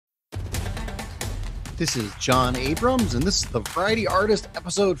This is John Abrams, and this is the Variety Artist,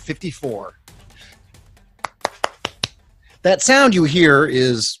 episode 54. That sound you hear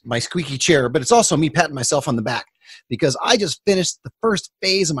is my squeaky chair, but it's also me patting myself on the back because I just finished the first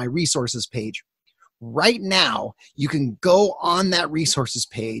phase of my resources page. Right now, you can go on that resources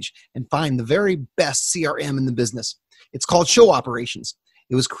page and find the very best CRM in the business. It's called Show Operations.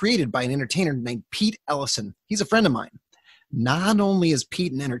 It was created by an entertainer named Pete Ellison. He's a friend of mine. Not only is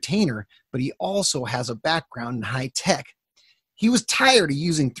Pete an entertainer, but he also has a background in high tech. He was tired of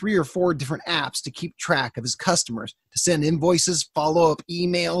using 3 or 4 different apps to keep track of his customers, to send invoices, follow up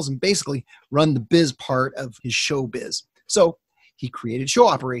emails, and basically run the biz part of his show biz. So he created Show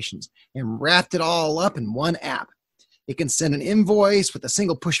Operations and wrapped it all up in one app. It can send an invoice with a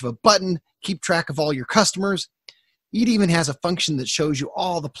single push of a button, keep track of all your customers. It even has a function that shows you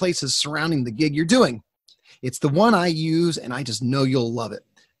all the places surrounding the gig you're doing. It's the one I use, and I just know you'll love it.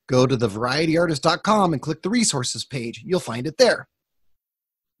 Go to thevarietyartist.com and click the resources page. You'll find it there.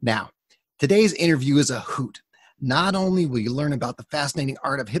 Now, today's interview is a hoot. Not only will you learn about the fascinating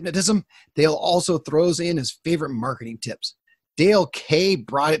art of hypnotism, Dale also throws in his favorite marketing tips. Dale K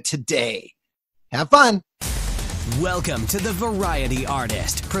brought it today. Have fun. Welcome to The Variety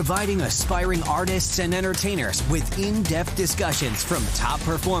Artist, providing aspiring artists and entertainers with in-depth discussions from top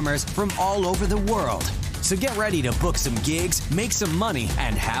performers from all over the world. So get ready to book some gigs, make some money,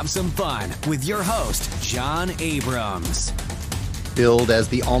 and have some fun with your host, John Abrams. Billed as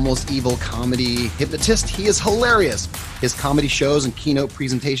the almost evil comedy hypnotist, he is hilarious. His comedy shows and keynote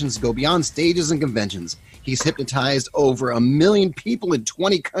presentations go beyond stages and conventions. He's hypnotized over 1 million people in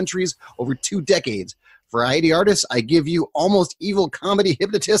 20 countries over 2 decades. Variety Artists, I give you almost evil comedy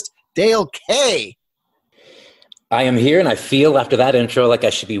hypnotist, Dale K. I am here, and I feel after that intro like I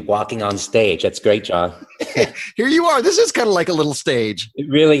should be walking on stage. That's great, John. Here you are. This is kind of like a little stage. It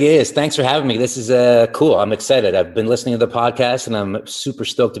really is. Thanks for having me. This is cool. I'm excited. I've been listening to the podcast, and I'm super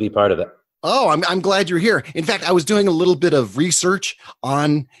stoked to be part of it. Oh, I'm glad you're here. In fact, I was doing a little bit of research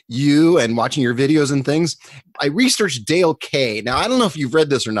on you and watching your videos and things. I researched Dale K. Now, I don't know if you've read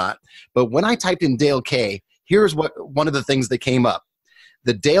this or not, but when I typed in Dale K, here's what one of the things that came up.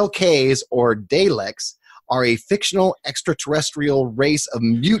 The Dale Ks, or Daleks, are a fictional extraterrestrial race of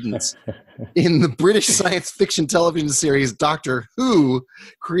mutants in the British science fiction television series Doctor Who,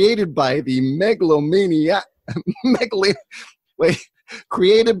 created by the megalomaniacal,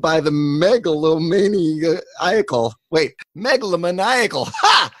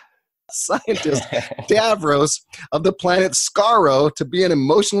 scientist Davros of the planet Skaro to be an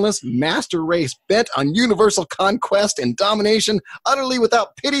emotionless master race bent on universal conquest and domination, utterly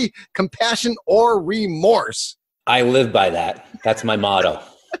without pity, compassion, or remorse. I live by that. That's my motto.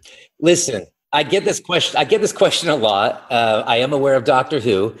 Listen, I get this question a lot. I am aware of Doctor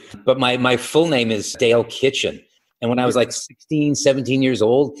Who, but my full name is Dale Kitchen. And when I was like 16, 17 years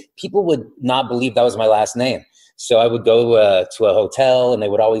old, people would not believe that was my last name. So I would go to a hotel, and they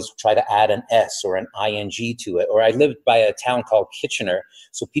would always try to add an S or an ING to it. Or I lived by a town called Kitchener,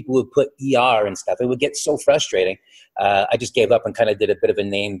 so people would put ER and stuff. It would get so frustrating. I just gave up and kind of did a bit of a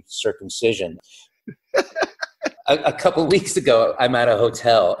name circumcision. A couple weeks ago, I'm at a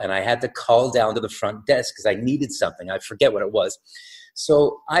hotel, and I had to call down to the front desk because I needed something. I forget what it was.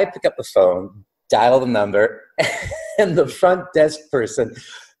 So I pick up the phone, dial the number, and the front desk person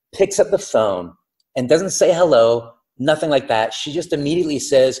picks up the phone and doesn't say hello, nothing like that. She just immediately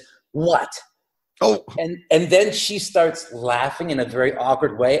says, "What?" Oh. And then she starts laughing in a very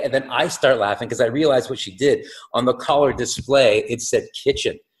awkward way. And then I start laughing because I realized what she did. On the caller display, it said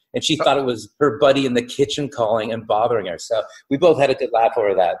kitchen. And she thought it was her buddy in the kitchen calling and bothering her. So we both had a good laugh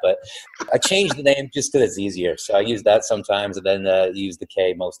over that. But I changed the name just because it's easier. So I use that sometimes, and then use the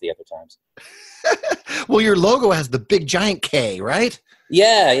K most of the other times. Well, your logo has the big giant K, right?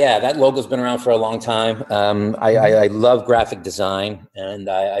 Yeah. That logo's been around for a long time. I love graphic design, and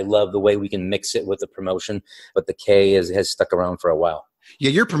I love the way we can mix it with the promotion. But the K has stuck around for a while.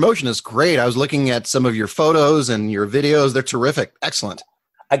 Yeah, your promotion is great. I was looking at some of your photos and your videos. They're terrific. Excellent.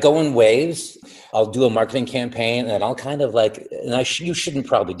 I go in waves. I'll do a marketing campaign, and I'll kind of like, and you shouldn't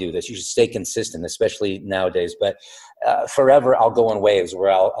probably do this. You should stay consistent, especially nowadays. But forever, I'll go in waves where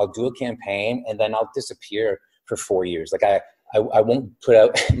I'll do a campaign, and then I'll disappear for 4 years. Like I won't put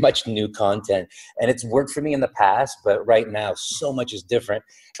out much new content, and it's worked for me in the past. But right now, so much is different.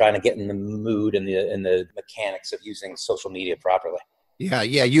 Trying to get in the mood and the mechanics of using social media properly. Yeah,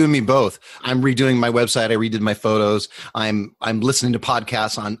 you and me both. I'm redoing my website. I redid my photos. I'm listening to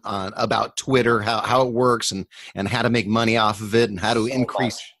podcasts on about Twitter, how it works and how to make money off of it and how to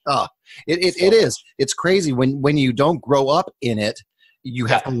increase. It is. It's crazy when you don't grow up in it. You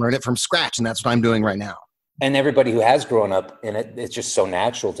have to learn it from scratch, and that's what I'm doing right now. And everybody who has grown up in it, it's just so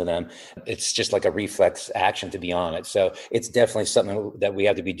natural to them. It's just like a reflex action to be on it. So it's definitely something that we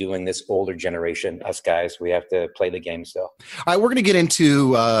have to be doing, this older generation, us guys. We have to play the game still. All right, we're going to get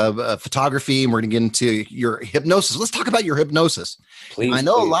into photography, and we're going to get into your hypnosis. Let's talk about your hypnosis. Please. I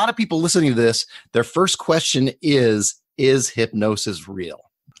know a lot of people listening to this, their first question is hypnosis real?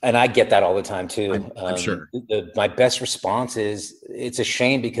 And I get that all the time too. I'm sure. My best response is, it's a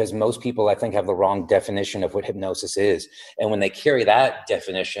shame because most people, I think, have the wrong definition of what hypnosis is. And when they carry that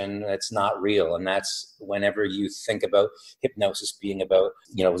definition, it's not real. And that's whenever you think about hypnosis being about,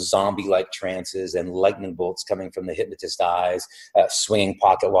 zombie-like trances and lightning bolts coming from the hypnotist's eyes, swinging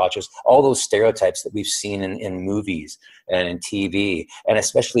pocket watches, all those stereotypes that we've seen in movies and in TV, and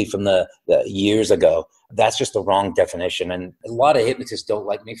especially from the years ago. That's just the wrong definition. And a lot of hypnotists don't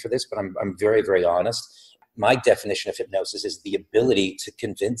like me for this, but I'm very, very honest. My definition of hypnosis is the ability to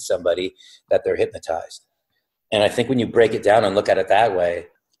convince somebody that they're hypnotized. And I think when you break it down and look at it that way,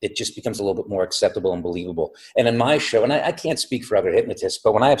 it just becomes a little bit more acceptable and believable. And in my show, and I can't speak for other hypnotists,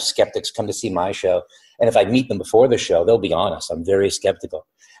 but when I have skeptics come to see my show, and if I meet them before the show, they'll be honest. I'm very skeptical.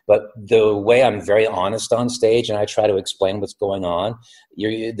 But the way I'm very honest on stage and I try to explain what's going on,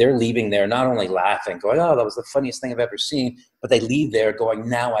 they're leaving there not only laughing, going, oh, that was the funniest thing I've ever seen, but they leave there going,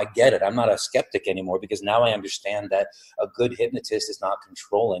 now I get it. I'm not a skeptic anymore because now I understand that a good hypnotist is not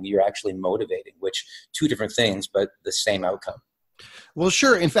controlling. You're actually motivating, which two different things, but the same outcome. Well,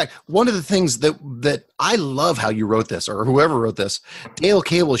 sure. In fact, one of the things that I love how you wrote this, or whoever wrote this, Dale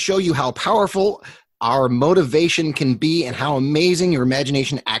K will show you how powerful our motivation can be and how amazing your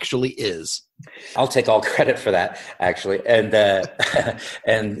imagination actually is. I'll take all credit for that, actually. And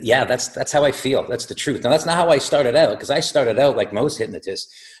and yeah, that's how I feel. That's the truth. Now, that's not how I started out, because I started out like most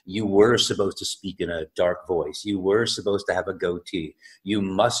hypnotists. You were supposed to speak in a dark voice. You were supposed to have a goatee. You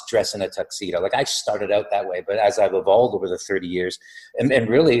must dress in a tuxedo. Like, I started out that way, but as I've evolved over the 30 years, and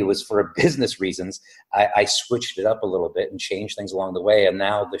really it was for business reasons, I switched it up a little bit and changed things along the way. And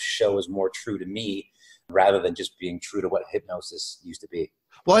now the show is more true to me rather than just being true to what hypnosis used to be.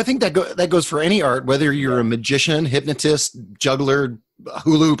 Well, I think that goes for any art, whether you're a magician, hypnotist, juggler,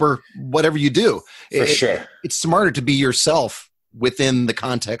 hula hooper, whatever you do. For sure. It's smarter to be yourself within the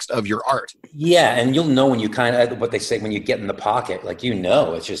context of your art. Yeah, and you'll know when you kind of, what they say, when you get in the pocket, like,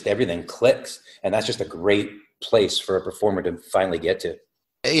 it's just everything clicks. And that's just a great place for a performer to finally get to.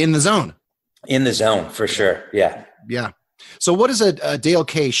 In the zone. In the zone, for sure. Yeah. Yeah. So what does a Dale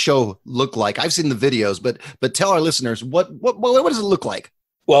K show look like? I've seen the videos, but tell our listeners, what does it look like?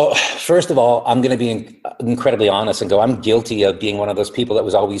 Well, first of all, I'm going to be incredibly honest and go, I'm guilty of being one of those people that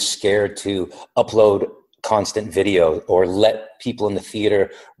was always scared to upload constant video or let people in the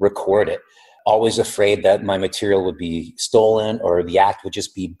theater record it. Always afraid that my material would be stolen or the act would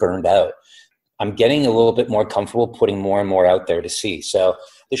just be burned out. I'm getting a little bit more comfortable putting more and more out there to see. So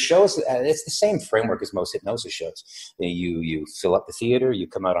the shows, it's the same framework as most hypnosis shows. You fill up the theater, you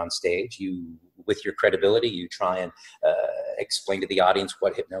come out on stage, with your credibility, you try and explain to the audience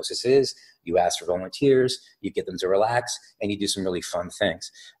what hypnosis is. You ask for volunteers, you get them to relax, and you do some really fun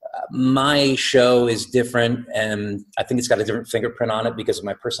things. My show is different, and I think it's got a different fingerprint on it because of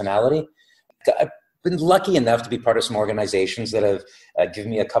my personality. I've been lucky enough to be part of some organizations that have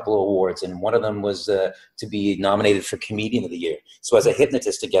given me a couple of awards, and one of them was to be nominated for Comedian of the Year. So as a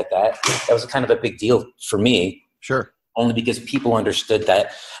hypnotist to get that was kind of a big deal for me. Sure. Only because people understood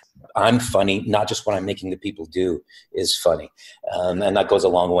that I'm funny, not just what I'm making the people do is funny. And that goes a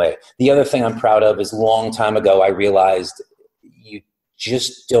long way. The other thing I'm proud of is, a long time ago, I realized you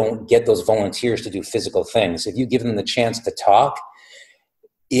just don't get those volunteers to do physical things. If you give them the chance to talk,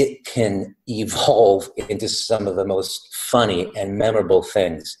 it can evolve into some of the most funny and memorable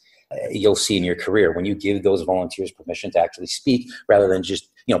things you'll see in your career when you give those volunteers permission to actually speak rather than just,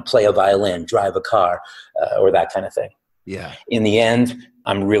 play a violin, drive a car, or that kind of thing. Yeah. In the end,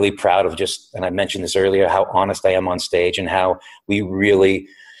 I'm really proud of and I mentioned this earlier, how honest I am on stage and how we really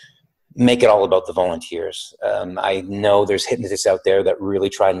make it all about the volunteers. I know there's hypnotists out there that really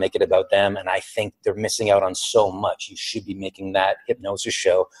try and make it about them, and I think they're missing out on so much. You should be making that hypnosis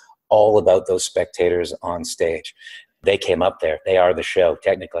show all about those spectators on stage. They came up there. They are the show,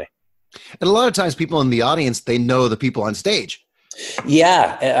 technically. And a lot of times people in the audience, they know the people on stage.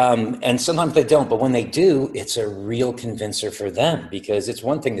 Yeah, and sometimes they don't, but when they do, it's a real convincer for them, because it's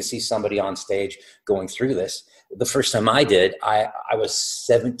one thing to see somebody on stage going through this. The first time I did, I was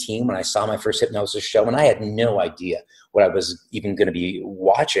 17 when I saw my first hypnosis show, and I had no idea what I was even going to be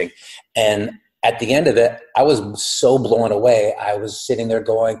watching. And at the end of it, I was so blown away. I was sitting there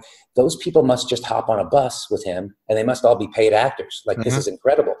going, those people must just hop on a bus with him and they must all be paid actors. Like, this is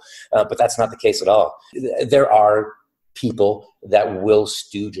incredible. But that's not the case at all. There are people that will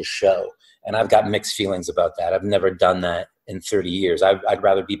stooge a show. And I've got mixed feelings about that. I've never done that in 30 years. I'd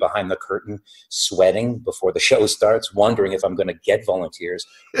rather be behind the curtain sweating before the show starts, wondering if I'm going to get volunteers,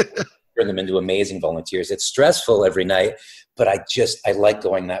 turn them into amazing volunteers. It's stressful every night, but I like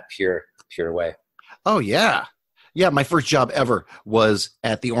going that pure way. Oh, yeah. Yeah, my first job ever was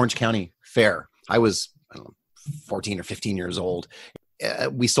at the Orange County Fair. I was 14 or 15 years old.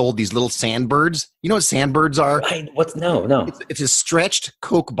 We sold these little sandbirds. You know what sandbirds are? No. It's a stretched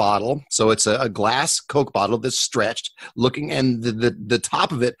Coke bottle. So it's a glass Coke bottle that's stretched looking, and the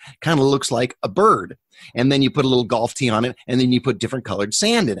top of it kind of looks like a bird. And then you put a little golf tee on it, and then you put different colored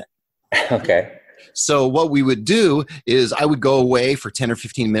sand in it. Okay. So what we would do is I would go away for 10 or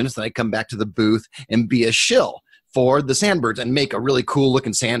 15 minutes, and I'd come back to the booth and be a shill for the sandbirds and make a really cool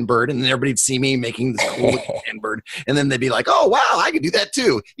looking sandbird. And then everybody'd see me making this cool looking sandbird. And then they'd be like, oh, wow, I could do that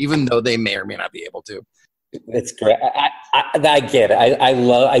too, even though they may or may not be able to. It's great. I get it.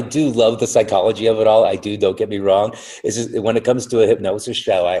 I do love the psychology of it all. I do. Don't get me wrong. It's just, when it comes to a hypnosis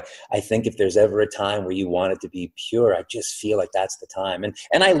show, I think if there's ever a time where you want it to be pure, I just feel like that's the time. And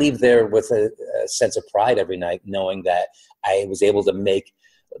I leave there with a sense of pride every night, knowing that I was able to make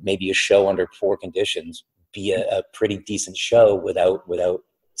maybe a show under poor conditions be a pretty decent show without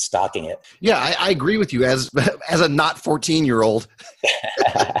stocking it. Yeah, I agree with you as a not 14-year-old.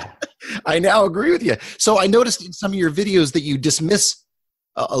 I now agree with you. So I noticed in some of your videos that you dismiss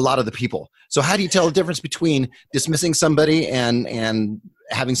a lot of the people. So how do you tell the difference between dismissing somebody and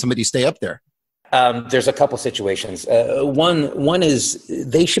having somebody stay up there? There's a couple situations. One is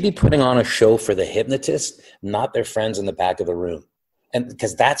they should be putting on a show for the hypnotist, not their friends in the back of the room. And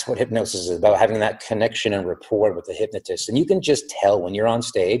because that's what hypnosis is about, having that connection and rapport with the hypnotist. And you can just tell when you're on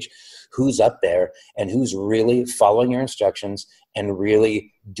stage who's up there and who's really following your instructions and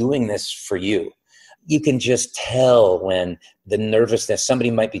really doing this for you. You can just tell when the nervousness,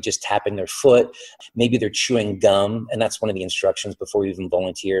 somebody might be just tapping their foot, maybe they're chewing gum, and that's one of the instructions before you even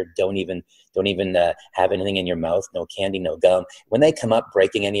volunteer. Don't even have anything in your mouth, no candy, no gum. When they come up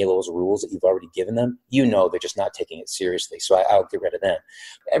breaking any of those rules that you've already given them, you know they're just not taking it seriously. So I'll get rid of them.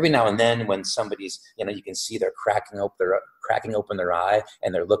 Every now and then when somebody's, you can see they're cracking open their eye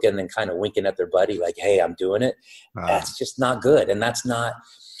and they're looking and kind of winking at their buddy like, hey, I'm doing it. That's just not good. And that's not...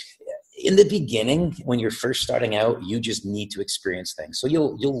 In the beginning, when you're first starting out, you just need to experience things. So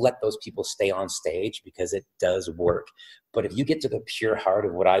you'll let those people stay on stage because it does work. But if you get to the pure heart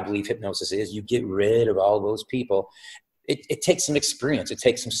of what I believe hypnosis is, you get rid of all those people. It takes some experience. It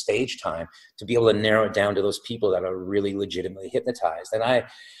takes some stage time to be able to narrow it down to those people that are really legitimately hypnotized. And I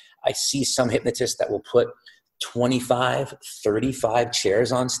see some hypnotists that will put 25, 35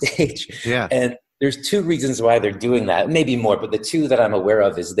 chairs on stage. Yeah. And there's two reasons why they're doing that, maybe more, but the two that I'm aware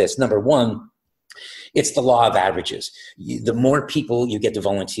of is this. Number one, it's the law of averages. The more people you get to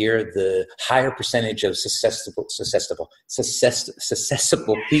volunteer, the higher percentage of susceptible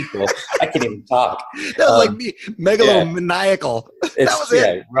people. I can't even talk. That was like me, megalomaniacal. That was it.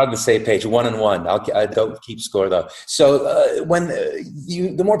 Yeah, we're on the same page, 1 and 1. I don't keep score though. So when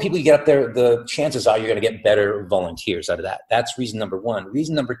the more people you get up there, the chances are you're going to get better volunteers out of that. That's reason number one.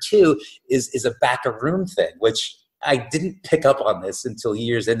 Reason number two is a back of room thing, which I didn't pick up on this until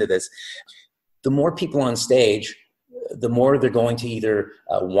years into this. The more people on stage, the more they're going to either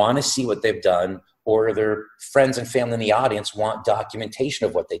want to see what they've done, or their friends and family in the audience want documentation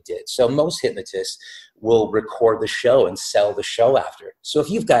of what they did. So most hypnotists will record the show and sell the show after. So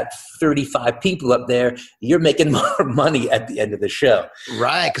if you've got 35 people up there, you're making more money at the end of the show.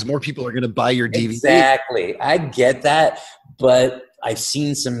 Right, because more people are going to buy your DVD. Exactly. I get that, but I've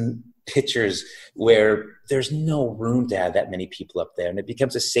seen some pictures where there's no room to have that many people up there, and it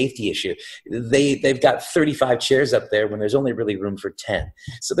becomes a safety issue. They've got 35 chairs up there when there's only really room for 10.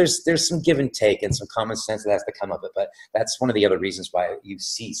 So there's some give and take and some common sense that has to come of it. But that's one of the other reasons why you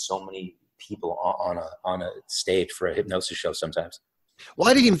see so many people on a stage for a hypnosis show sometimes. Well,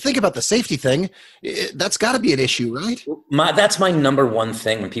 I didn't even think about the safety thing. That's got to be an issue, right? That's my number one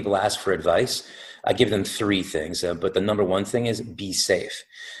thing when people ask for advice. I give them three things, but the number one thing is be safe.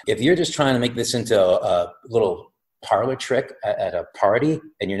 If you're just trying to make this into a little parlor trick at a party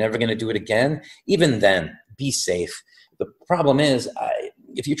and you're never going to do it again, even then, be safe. The problem is,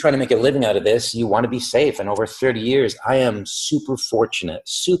 if you're trying to make a living out of this, you want to be safe. And over 30 years, I am super fortunate.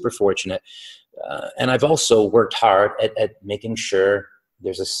 And I've also worked hard at making sure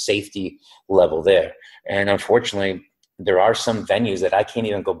there's a safety level there. And unfortunately, there are some venues that I can't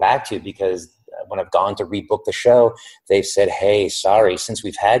even go back to because when I've gone to rebook the show, they've said, hey, sorry, since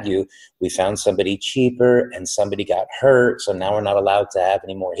we've had you, we found somebody cheaper and somebody got hurt. So now we're not allowed to have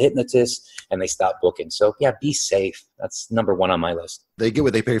any more hypnotists, and they stopped booking. So yeah, be safe. That's number one on my list. They get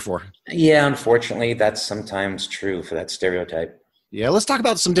what they pay for. Yeah, unfortunately, that's sometimes true for that stereotype. Yeah, let's talk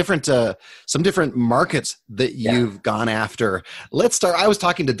about some different markets that you've gone after. Let's start. I was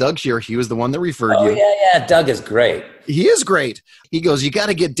talking to Doug here. He was the one that referred you. Yeah. Doug is great. He is great. He goes, you got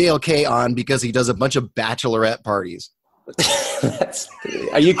to get Dale K on because he does a bunch of bachelorette parties.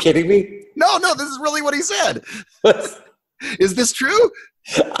 Are you kidding me? No, this is really what he said. Is this true?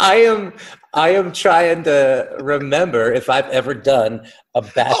 I am trying to remember if I've ever done a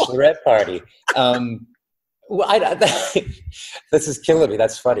bachelorette party. Well, this is killing me.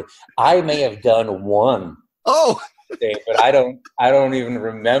 That's funny. I may have done one. Thing, but I don't even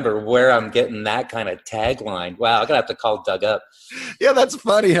remember where I'm getting that kind of tagline. Wow, I'm gonna have to call Doug up. Yeah, that's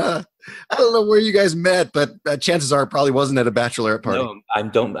funny, huh? I don't know where you guys met, but chances are it probably wasn't at a bachelorette party. No, I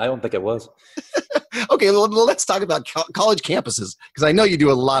don't think it was. Okay, well, let's talk about college campuses, because I know you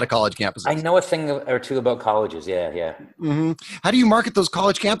do a lot of college campuses. I know a thing or two about colleges. Yeah. Mm-hmm. How do you market those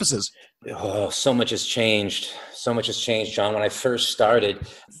college campuses? Oh, so much has changed. So much has changed, John. When I first started,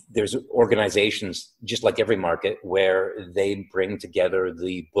 there's organizations, just like every market, where they bring together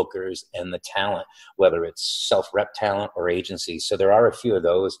the bookers and the talent, whether it's self-rep talent or agencies. So there are a few of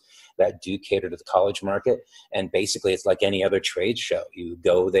those that do cater to the college market. And basically, it's like any other trade show. You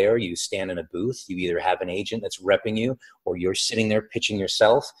go there, you stand in a booth, you either have an agent that's repping you, or you're sitting there pitching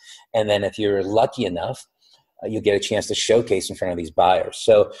yourself. And then if you're lucky enough, you'll get a chance to showcase in front of these buyers.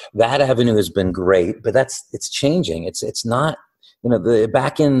 So that avenue has been great, but it's changing. It's not,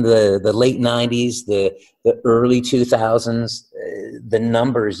 back in the late 90s, the early 2000s, the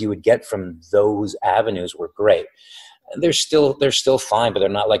numbers you would get from those avenues were great. They're still fine, but they're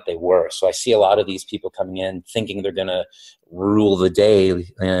not like they were. So I see a lot of these people coming in thinking they're going to rule the day,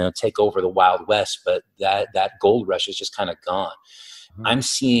 take over the Wild West, but that gold rush is just kind of gone. Mm-hmm. I'm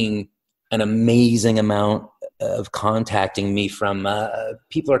seeing an amazing amount of contacting me from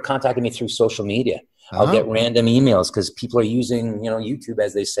people are contacting me through social media. Uh-huh. I'll get random emails because people are using, YouTube,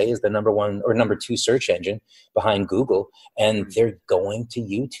 as they say, is the number one or number two search engine behind Google, and they're going to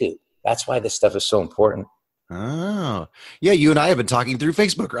YouTube. That's why this stuff is so important. Oh, yeah. You and I have been talking through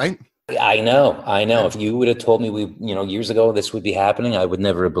Facebook, right? I know. If you would have told me years ago this would be happening, I would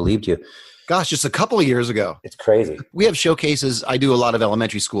never have believed you. Gosh, just a couple of years ago. It's crazy. We have showcases. I do a lot of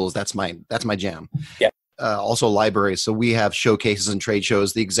elementary schools. That's my jam. Yeah. Also libraries. So we have showcases and trade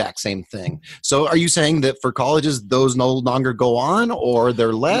shows, the exact same thing. So are you saying that for colleges, those no longer go on, or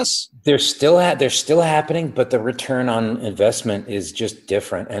they're less? They're still happening, but the return on investment is just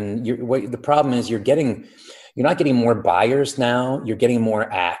different. And the problem is you're not getting more buyers now. You're getting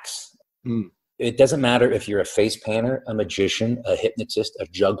more acts. Mm. It doesn't matter if you're a face painter, a magician, a hypnotist, a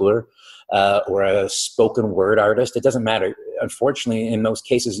juggler, or a spoken word artist. It doesn't matter. Unfortunately, in most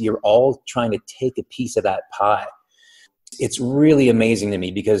cases, you're all trying to take a piece of that pie. It's really amazing to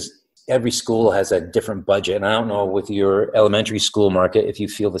me because every school has a different budget. And I don't know with your elementary school market if you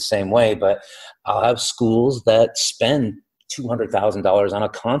feel the same way, but I'll have schools that spend $200,000 on a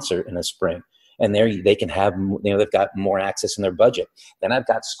concert in the spring. And they can have, they've got more access in their budget. Then I've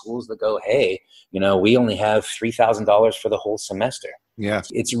got schools that go, hey, we only have $3,000 for the whole semester. Yeah.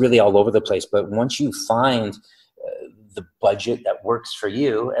 It's really all over the place. But once you find the budget that works for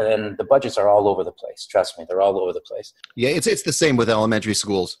you, and then the budgets are all over the place. Trust me, they're all over the place. Yeah, it's the same with elementary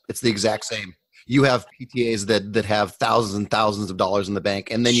schools. It's the exact same. You have PTAs that have thousands and thousands of dollars in the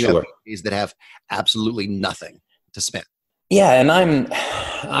bank, and then you have PTAs that have absolutely nothing to spend. Yeah, and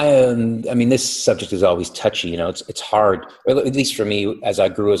I mean, this subject is always touchy. It's hard, or at least for me, as I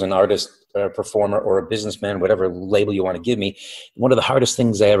grew as an artist, or a performer, or a businessman, whatever label you want to give me. One of the hardest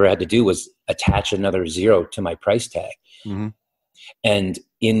things I ever had to do was attach another zero to my price tag. Mm-hmm. And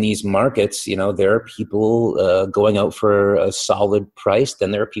in these markets, there are people going out for a solid price.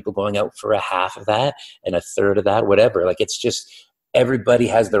 Then there are people going out for a half of that and a third of that, whatever. Like, it's just everybody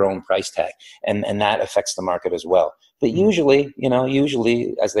has their own price tag, and that affects the market as well. But usually,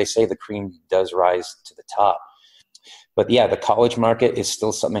 as they say, the cream does rise to the top. But yeah, the college market is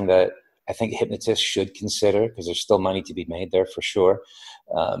still something that I think hypnotists should consider because there's still money to be made there for sure.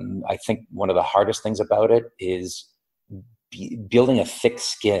 I think one of the hardest things about it is building a thick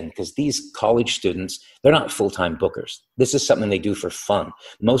skin, because these college students, they're not full-time bookers. This is something they do for fun.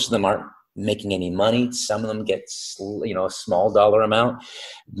 Most of them aren't making any money. Some of them get, a small dollar amount.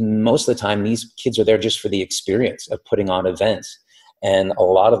 Most of the time, these kids are there just for the experience of putting on events. And a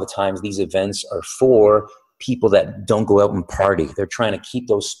lot of the times, these events are for people that don't go out and party. They're trying to keep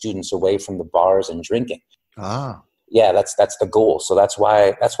those students away from the bars and drinking. Ah. Yeah, that's the goal. So that's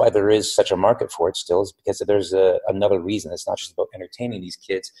why there is such a market for it still, is because there's another reason. It's not just about entertaining these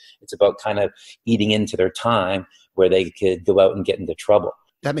kids. It's about kind of eating into their time where they could go out and get into trouble.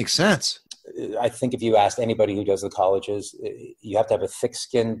 That makes sense. I think if you asked anybody who does the colleges, you have to have a thick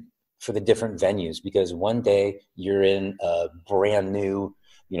skin for the different venues, because one day you're in a brand new,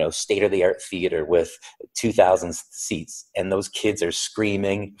 state-of-the-art theater with 2,000 seats, and those kids are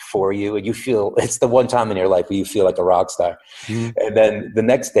screaming for you, and you feel it's the one time in your life where you feel like a rock star. Mm-hmm. And then the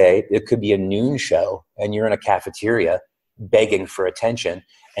next day, it could be a noon show, and you're in a cafeteria begging for attention,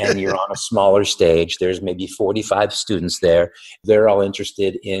 and you're on a smaller stage. There's maybe 45 students there. They're all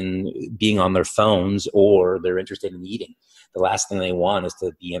interested in being on their phones, or they're interested in eating. The last thing they want is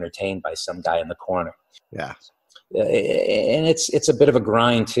to be entertained by some guy in the corner. Yeah. And it's a bit of a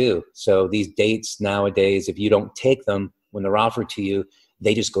grind too. So these dates nowadays, if you don't take them when they're offered to you,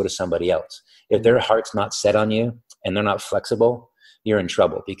 they just go to somebody else. If their heart's not set on you and they're not flexible, you're in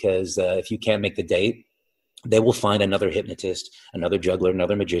trouble, because if you can't make the date, they will find another hypnotist, another juggler,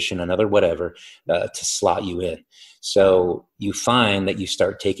 another magician, another whatever, to slot you in. So you find that you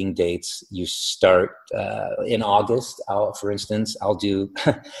start taking dates. You start in August. For instance, I'll do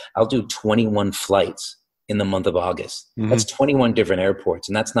 21 flights in the month of August. Mm-hmm. That's 21 different airports,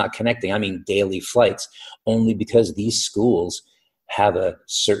 and that's not connecting. I mean daily flights, only because these schools have a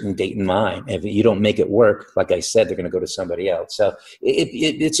certain date in mind. If you don't make it work, like I said, they're going to go to somebody else. So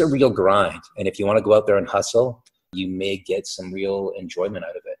it's a real grind. And if you want to go out there and hustle, you may get some real enjoyment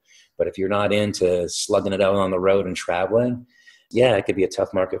out of it. But if you're not into slugging it out on the road and traveling, yeah, it could be a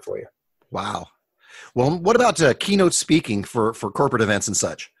tough market for you. Wow. Well, what about keynote speaking for corporate events and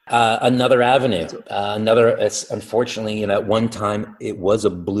such? Another avenue. It's unfortunately, at one time it was a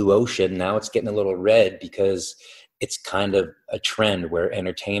blue ocean. Now it's getting a little red, because it's kind of a trend where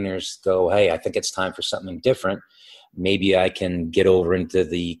entertainers go, hey, I think it's time for something different. Maybe I can get over into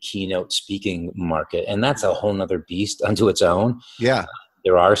the keynote speaking market. And that's a whole nother beast unto its own. Yeah.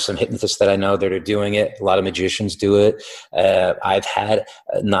 There are some hypnotists that I know that are doing it. A lot of magicians do it. I've had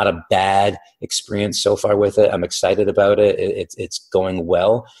not a bad experience so far with it. I'm excited about it. It's going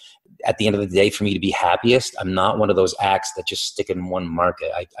well. At the end of the day, for me to be happiest, I'm not one of those acts that just stick in one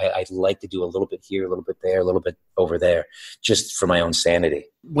market. I like to do a little bit here, a little bit there, a little bit over there, just for my own sanity.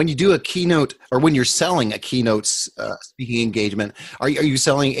 When you do a keynote, or when you're selling a keynote speaking engagement, are you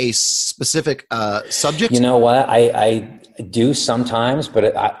selling a specific subject? You know what? I do sometimes,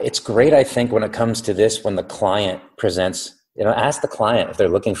 but it's great, I think, when it comes to this, when the client presents, ask the client if they're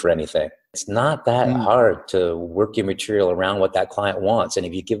looking for anything. It's not that hard to work your material around what that client wants. And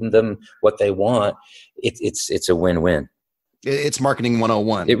if you give them what they want, it's a win-win. It's marketing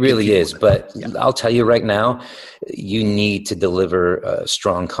 101. It really is. But yeah. I'll tell you right now, you need to deliver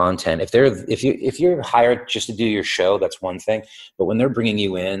strong content. If you're hired just to do your show, that's one thing. But when they're bringing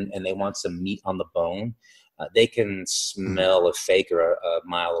you in and they want some meat on the bone, they can smell a faker a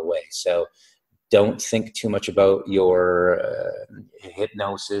mile away. So don't think too much about your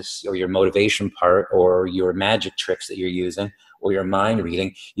hypnosis or your motivation part or your magic tricks that you're using or your mind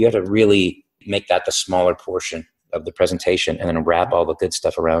reading. You have to really make that the smaller portion of the presentation and then wrap all the good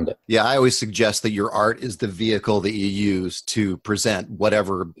stuff around it. Yeah, I always suggest that your art is the vehicle that you use to present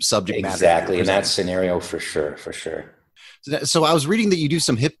whatever subject matter. Exactly, in that scenario, for sure. So I was reading that you do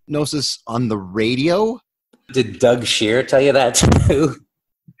some hypnosis on the radio. Did Doug Shear tell you that too?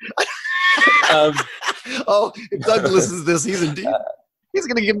 If Doug listens to this, he's going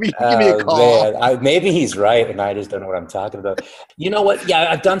to give me a call. Man, maybe he's right, and I just don't know what I'm talking about. You know what? Yeah,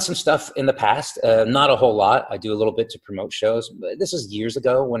 I've done some stuff in the past. Not a whole lot. I do a little bit to promote shows. But this is years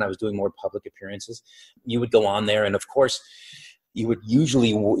ago when I was doing more public appearances. You would go on there, and of course, it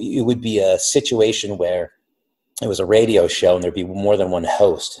would be a situation where it was a radio show and there'd be more than one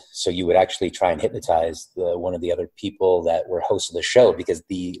host. So you would actually try and hypnotize one of the other people that were hosts of the show because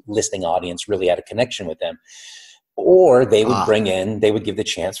the listening audience really had a connection with them. Or they would they would give the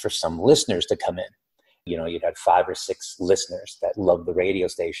chance for some listeners to come in. You'd have 5 or 6 listeners that loved the radio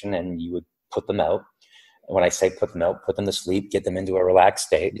station and you would put them out. And when I say put them out, put them to sleep, get them into a relaxed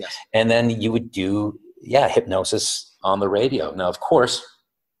state. Yes. And then you would do, hypnosis on the radio. Now, of course,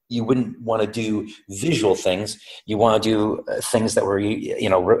 you wouldn't want to do visual things. You want to do things that were,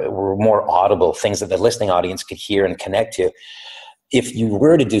 were more audible, things that the listening audience could hear and connect to. If you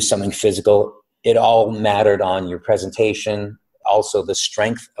were to do something physical, it all mattered on your presentation. Also, the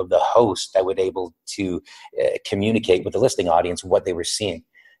strength of the host that would able to communicate with the listening audience what they were seeing.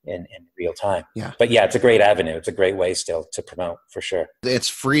 in real time. Yeah. But yeah, it's a great avenue. It's a great way still to promote, for sure. It's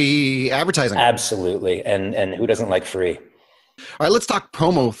free advertising. Absolutely. And who doesn't like free? All right, let's talk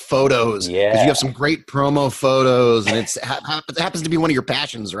promo photos. Yeah. Because you have some great promo photos, and it happens to be one of your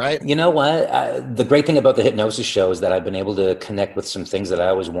passions, right? You know what? The great thing about the hypnosis show is that I've been able to connect with some things that I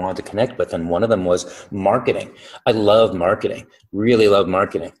always wanted to connect with. And one of them was marketing. I love marketing, really love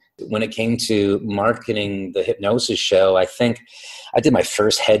marketing. When it came to marketing the hypnosis show, I think I did my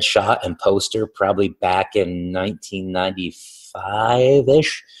first headshot and poster probably back in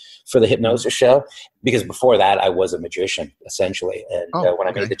 1995-ish. For the hypnosis show, because before that I was a magician essentially, and when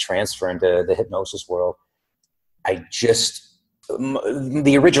I made the transfer into the hypnosis world, the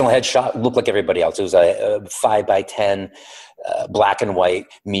original headshot looked like everybody else. It was a 5x10 black and white,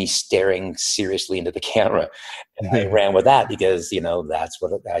 me staring seriously into the camera, and I ran with that because that's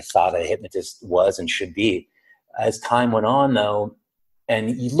what I thought a hypnotist was and should be. As time went on, though,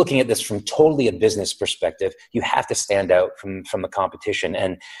 and you're looking at this from totally a business perspective, you have to stand out from the competition.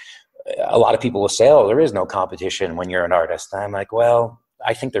 And a lot of people will say, oh, there is no competition when you're an artist. And I'm like, well,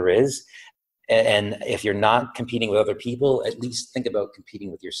 I think there is. And if you're not competing with other people, at least think about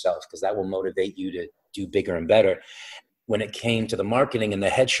competing with yourself, because that will motivate you to do bigger and better. When it came to the marketing and the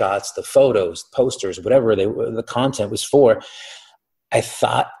headshots, the photos, posters, whatever the content was for, I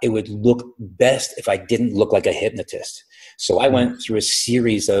thought it would look best if I didn't look like a hypnotist. So I went through a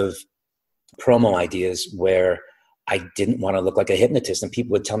series of promo ideas where I didn't want to look like a hypnotist, and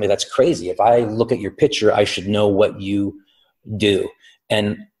people would tell me that's crazy. If I look at your picture, I should know what you do.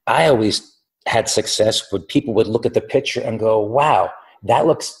 And I always had success when people would look at the picture and go, wow, that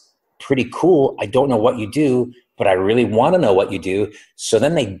looks pretty cool. I don't know what you do, but I really want to know what you do. So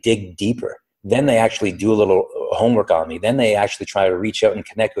then they dig deeper. Then they actually do a little homework on me. Then they actually try to reach out and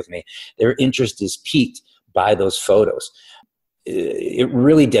connect with me. Their interest is piqued by those photos. It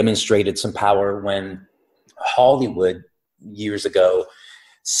really demonstrated some power when Hollywood years ago,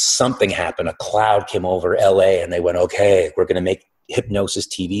 something happened. A cloud came over LA and they went, okay, we're going to make hypnosis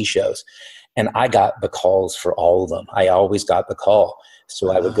TV shows. And I got the calls for all of them. I always got the call.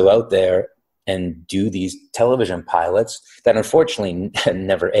 So I would go out there and do these television pilots that unfortunately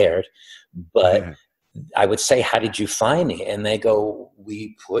never aired. But I would say, how did you find me? And they go,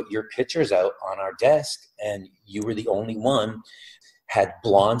 we put your pictures out on our desk and you were the only one, had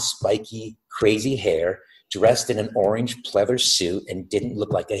blonde, spiky, crazy hair, dressed in an orange pleather suit, and didn't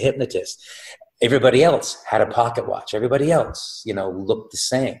look like a hypnotist. Everybody else had a pocket watch. Everybody else, looked the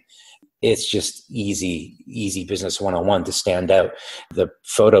same. It's just easy business 101 to stand out. The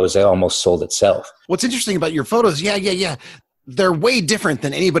photos, it almost sold itself. What's interesting about your photos, yeah. They're way different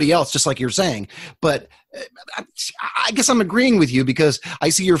than anybody else, just like you're saying. But I guess I'm agreeing with you, because I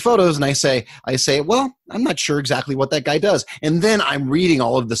see your photos and I say, well, I'm not sure exactly what that guy does. And then I'm reading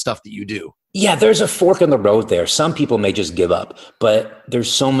all of the stuff that you do. Yeah, there's a fork in the road there. Some people may just give up, but there's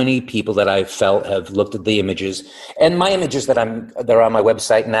so many people that I've felt have looked at the images, and my images that are on my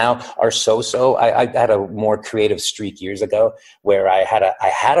website now are so. I had a more creative streak years ago where I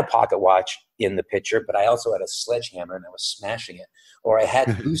had a pocket watch in the picture, but I also had a sledgehammer and I was smashing it. Or I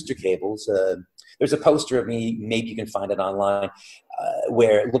had booster cables. There's a poster of me, maybe you can find it online,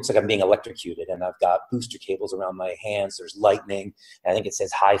 where it looks like I'm being electrocuted, and I've got booster cables around my hands. There's lightning. I think it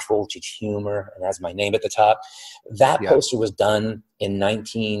says high voltage humor and has my name at the top. That poster was done in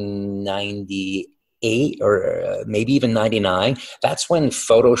 1998 or maybe even 99. That's when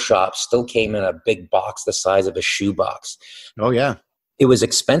Photoshop still came in a big box the size of a shoebox. Oh, yeah. It was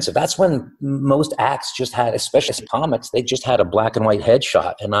expensive. That's when most acts just had, especially comics, they just had a black and white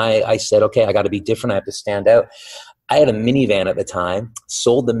headshot. And I said, okay, I got to be different. I have to stand out. I had a minivan at the time,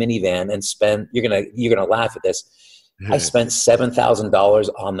 sold the minivan, and spent, you're gonna laugh at this, I spent $7,000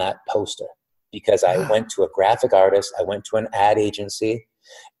 on that poster because I went to a graphic artist, I went to an ad agency,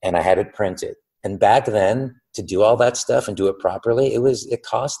 and I had it printed. And back then, to do all that stuff and do it properly, it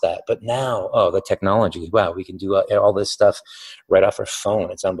cost that. But now, the technology, wow, we can do all this stuff right off our phone.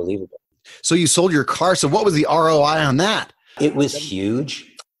 It's unbelievable. So you sold your car. So what was the ROI on that? It was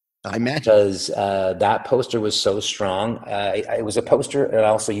huge. I imagine. Because that poster was so strong. It was a poster, and I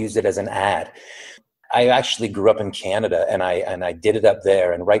also used it as an ad. I actually grew up in Canada, and I did it up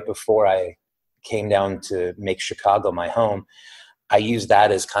there. And right before I came down to make Chicago my home, I used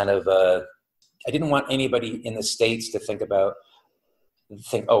that as kind of I didn't want anybody in the States to think,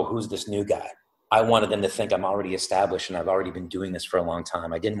 oh, who's this new guy? I wanted them to think I'm already established and I've already been doing this for a long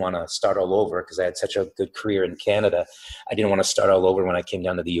time. I didn't want to start all over because I had such a good career in Canada. I didn't want to start all over when I came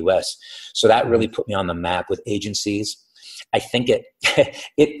down to the US. So that really put me on the map with agencies. I think it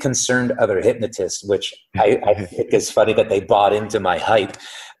concerned other hypnotists, which I think is funny that they bought into my hype.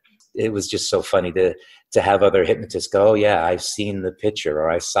 was just so funny to have other hypnotists go, oh yeah, I've seen the picture, or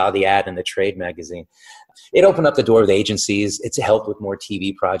I saw the ad in the trade magazine. It opened up the door with agencies. It's helped with more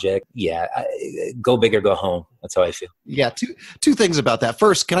TV projects. Yeah, go big or go home. That's how I feel. Yeah, two things about that.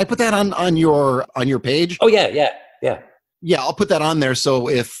 First, can I put that on your page? Oh yeah. Yeah, I'll put that on there. So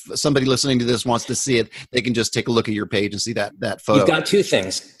if somebody listening to this wants to see it, they can just take a look at your page and see that photo. You've got two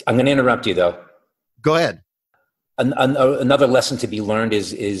things. I'm going to interrupt you though. Go ahead. Another lesson to be learned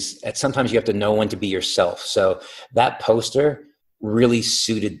is that sometimes you have to know when to be yourself. So that poster really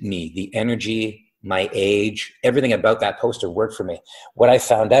suited me. The energy, my age, everything about that poster worked for me. What I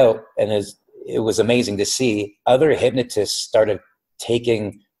found out, and it was amazing to see, other hypnotists started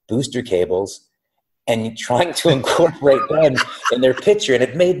taking booster cables and trying to incorporate them in their picture. And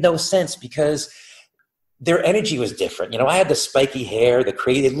it made no sense because their energy was different. I had the spiky hair,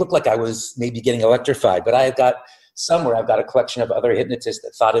 it looked like I was maybe getting electrified, but I've got a collection of other hypnotists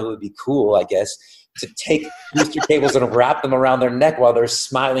that thought it would be cool, I guess, to take booster cables and wrap them around their neck while they're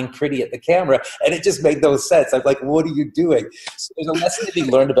smiling pretty at the camera. And it just made no sense. I'm like, what are you doing? So there's a lesson to be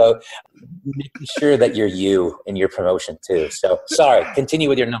learned about making sure that you're you in your promotion too. So sorry, continue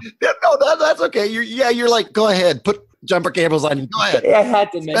with your number. No, that's okay. You're like, go ahead, put jumper cables on you. Go ahead. I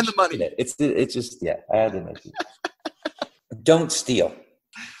had to spend the money. It's just, I had to mention it. Don't steal.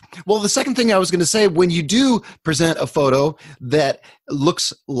 Well, the second thing I was going to say, when you do present a photo that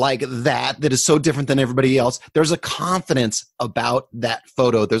looks like that is so different than everybody else, there's a confidence about that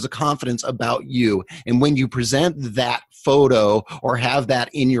photo. There's a confidence about you. And when you present that photo or have that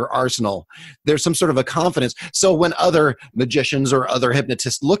in your arsenal, there's some sort of a confidence. So when other magicians or other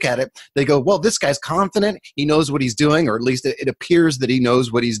hypnotists look at it, they go, well, this guy's confident. He knows what he's doing, or at least it appears that he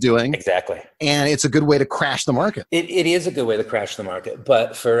knows what he's doing. Exactly. And it's a good way to crash the market. It is a good way to crash the market.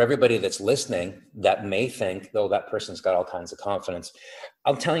 But for everybody that's listening that may think, oh, that person's got all kinds of confidence,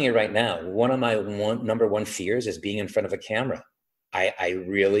 I'm telling you right now, one of my number one fears is being in front of a camera. I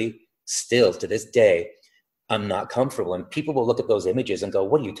really still, to this day, I'm not comfortable. And people will look at those images and go,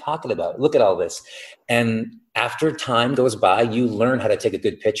 what are you talking about? Look at all this. And after time goes by, you learn how to take a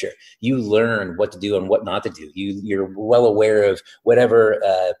good picture. You learn what to do and what not to do. You're well aware of whatever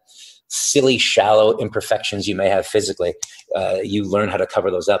silly, shallow imperfections you may have physically. You learn how to cover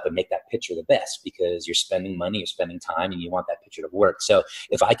those up and make that picture the best, because you're spending money, you're spending time, and you want that picture to work. So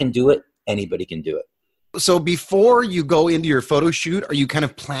if I can do it, anybody can do it. So before you go into your photo shoot, are you kind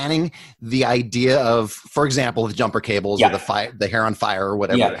of planning the idea of, for example, the jumper cables or the hair on fire or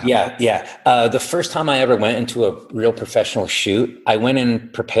whatever? Yeah. The first time I ever went into a real professional shoot, I went in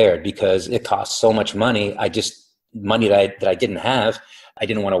prepared because it cost so much money. Money that I didn't have. I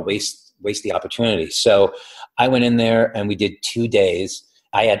didn't want to waste the opportunity. So I went in there and we did 2 days.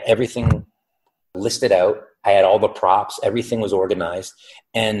 I had everything listed out. I had all the props. Everything was organized.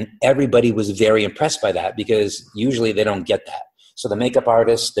 And everybody was very impressed by that, because usually they don't get that. So the makeup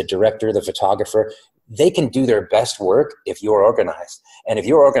artist, the director, the photographer, they can do their best work if you're organized. And if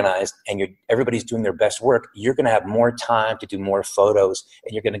you're organized and everybody's doing their best work, you're going to have more time to do more photos,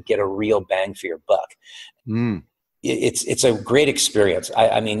 and you're going to get a real bang for your buck. Mm. It's a great experience.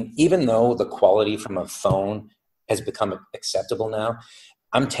 I mean, even though the quality from a phone has become acceptable now,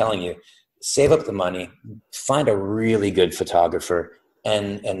 I'm telling you, save up the money, find a really good photographer,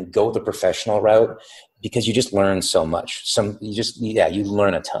 and go the professional route, because you just learn so much. You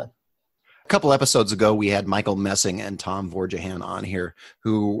learn a ton. A couple episodes ago, we had Michael Messing and Tom Vorjahan on here,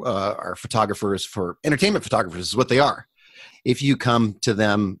 who are photographers for entertainment photographers, is what they are. If you come to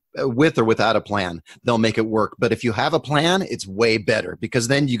them with or without a plan, they'll make it work. But if you have a plan, it's way better, because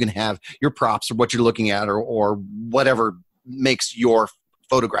then you can have your props or what you're looking at or whatever makes your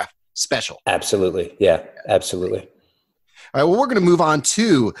photograph special. Absolutely. Yeah, absolutely. All right, well, we're going to move on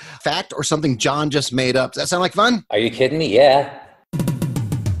to fact or something John just made up. Does that sound like fun? Are you kidding me? Yeah.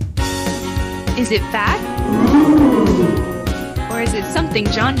 Is it fact? Or is it something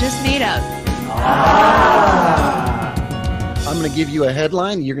John just made up? I'm going to give you a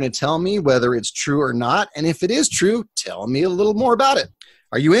headline. You're going to tell me whether it's true or not. And if it is true, tell me a little more about it.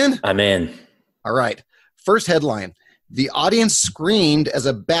 Are you in? I'm in. All right. First headline. The audience screamed as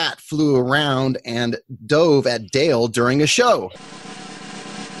a bat flew around and dove at Dale during a show.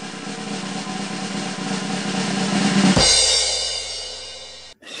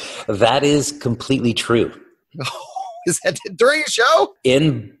 That is completely true. Is that during a show?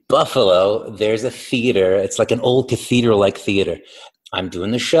 In Buffalo, there's a theater. It's like an old cathedral-like theater. I'm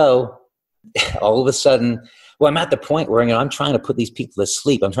doing the show. All of a sudden, I'm at the point where I'm trying to put these people to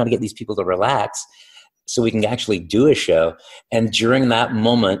sleep. I'm trying to get these people to relax so we can actually do a show. And during that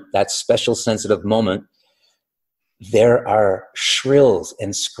moment, that special sensitive moment, there are shrills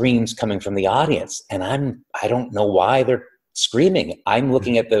and screams coming from the audience. And I don't know why they're screaming. I'm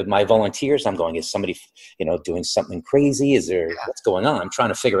looking at my volunteers. I'm going, is somebody, doing something crazy? Is there, what's going on? I'm trying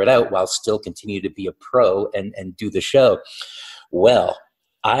to figure it out while still continue to be a pro and do the show. Well,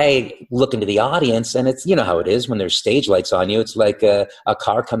 I look into the audience, and it's, how it is when there's stage lights on you. It's like a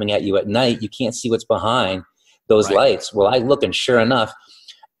car coming at you at night. You can't see what's behind those lights. Well, I look, and sure enough,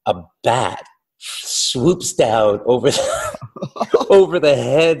 a bat swoops down over the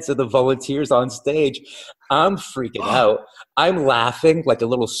heads of the volunteers on stage. I'm freaking out. I'm laughing like a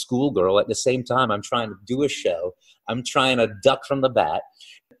little schoolgirl. At the same time, I'm trying to do a show. I'm trying to duck from the bat.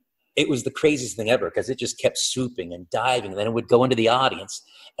 It was the craziest thing ever because it just kept swooping and diving. And then it would go into the audience.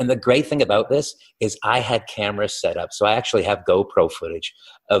 And the great thing about this is I had cameras set up. So I actually have GoPro footage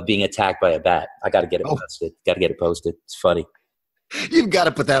of being attacked by a bat. I got to get it posted. Got to get it posted. It's funny. You've got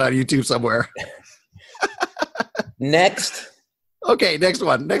to put that on YouTube somewhere. Next. Okay, next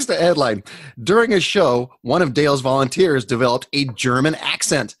one. Next to headline. During a show, one of Dale's volunteers developed a German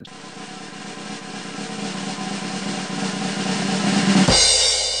accent.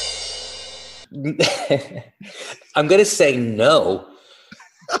 I'm going to say no.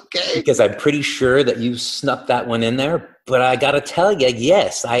 Okay. Because I'm pretty sure that you snuck that one in there. But I got to tell you,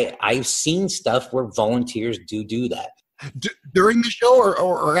 yes, I've seen stuff where volunteers do that. During the show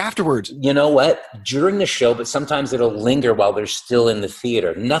or afterwards? You know what? During the show, but sometimes it'll linger while they're still in the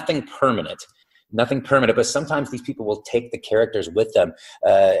theater. Nothing permanent, but sometimes these people will take the characters with them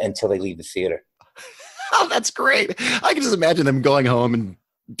until they leave the theater. Oh, that's great. I can just imagine them going home and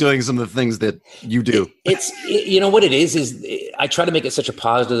doing some of the things that you do. What it is I try to make it such a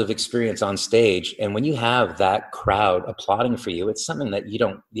positive experience on stage. And when you have that crowd applauding for you, it's something that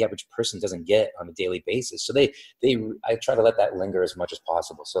the average person doesn't get on a daily basis. So I try to let that linger as much as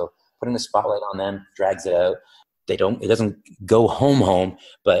possible. So putting the spotlight on them drags it out. It doesn't go home,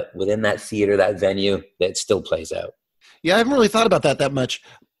 but within that theater, that venue, that still plays out. Yeah. I haven't really thought about that much.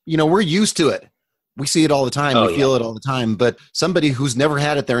 We're used to it. We see it all the time. We feel it all the time. But somebody who's never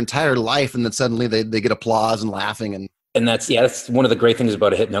had it their entire life, and then suddenly they get applause and laughing. And that's one of the great things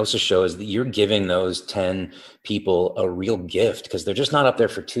about a hypnosis show is that you're giving those 10 people a real gift because they're just not up there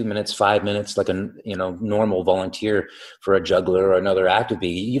for 2 minutes, 5 minutes, like a normal volunteer for a juggler or another act would be.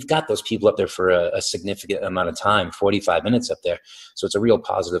 You've got those people up there for a significant amount of time, 45 minutes up there. So it's a real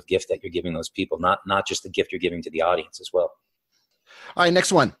positive gift that you're giving those people, not just the gift you're giving to the audience as well. All right,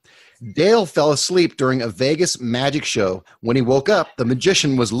 next one. Dale fell asleep during a Vegas magic show. When he woke up, the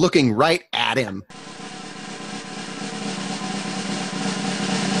magician was looking right at him.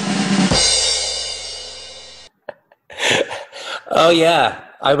 Oh, yeah.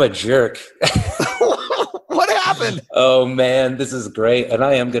 I'm a jerk. What happened? Oh, man, this is great. And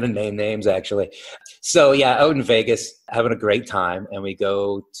I am going to name names, actually. So, yeah, out in Vegas, having a great time. And we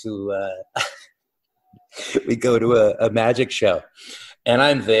go to a magic show. And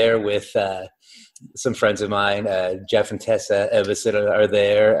I'm there with some friends of mine. Jeff and Tessa Evison are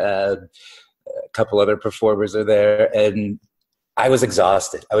there. A couple other performers are there. And I was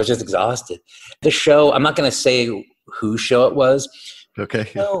exhausted. I was just exhausted. The show, I'm not going to say whose show it was. Okay. The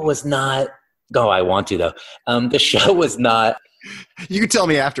show was not. Oh, I want to, though. The show was not. You can tell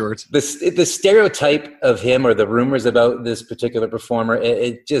me afterwards. The stereotype of him or the rumors about this particular performer,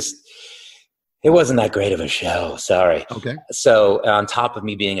 it wasn't that great of a show. Sorry. Okay. So on top of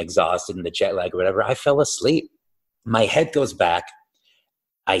me being exhausted and the jet lag or whatever, I fell asleep. My head goes back.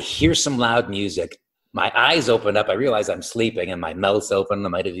 I hear some loud music. My eyes open up. I realize I'm sleeping and my mouth's open. I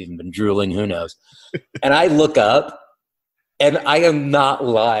might have even been drooling. Who knows? And I look up and I am not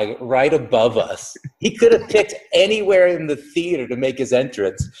lying. Right above us. He could have picked anywhere in the theater to make his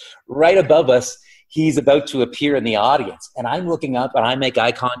entrance. Right above us. He's about to appear in the audience. And I'm looking up and I make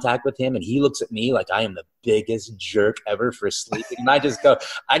eye contact with him and he looks at me like I am the biggest jerk ever for sleeping. And I just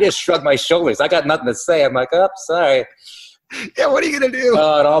shrug my shoulders. I got nothing to say. I'm like, oh, sorry. Yeah, what are you going to do?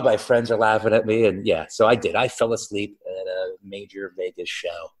 Oh, and all my friends are laughing at me. And yeah, so I did. I fell asleep at a major Vegas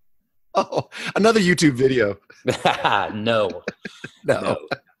show. Oh, another YouTube video. No. No.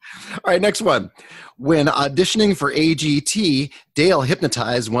 All right, next one. When auditioning for AGT, Dale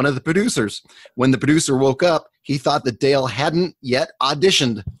hypnotized one of the producers. When the producer woke up, he thought that Dale hadn't yet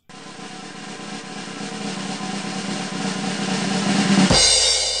auditioned.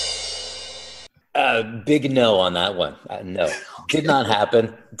 Big no on that one. No, did not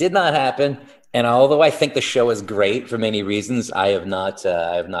happen. Did not happen. And although I think the show is great for many reasons, I have not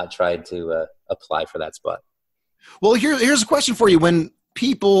tried to apply for that spot. Well, here's a question for you. When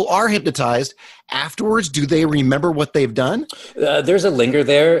people are hypnotized, afterwards, do they remember what they've done? There's a linger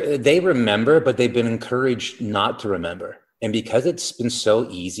there. They remember, but they've been encouraged not to remember. And because it's been so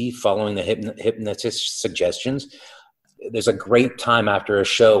easy following the hypnotist's suggestions, there's a great time after a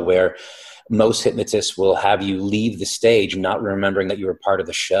show where most hypnotists will have you leave the stage not remembering that you were part of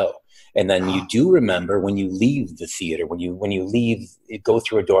the show. And then you do remember when you leave the theater, when you leave, go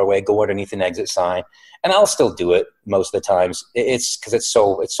through a doorway, go underneath an exit sign. And I'll still do it most of the times. It's because it's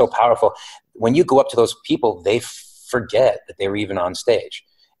so powerful. When you go up to those people, they forget that they were even on stage.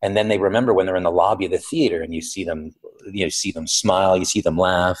 And then they remember when they're in the lobby of the theater and you see them smile, you see them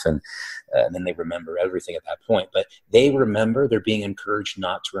laugh, and then they remember everything at that point. But they remember, they're being encouraged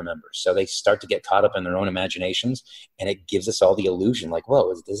not to remember. So they start to get caught up in their own imaginations, and it gives us all the illusion like,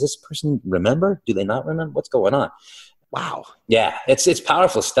 whoa, does this person remember? Do they not remember? What's going on? Wow. Yeah, it's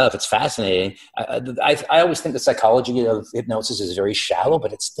powerful stuff. It's fascinating. I always think the psychology of hypnosis is very shallow,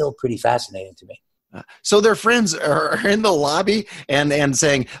 but it's still pretty fascinating to me. So their friends are in the lobby and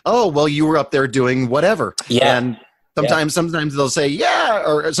saying, oh, well, you were up there doing whatever. Yeah. And sometimes they'll say, yeah,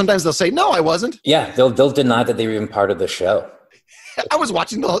 or sometimes they'll say, no, I wasn't. Yeah, they'll deny that they were even part of the show. I was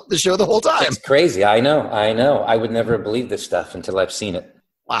watching the show the whole time. It's crazy. I know. I would never believe this stuff until I've seen it.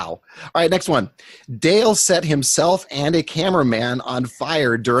 Wow. All right, next one. Dale set himself and a cameraman on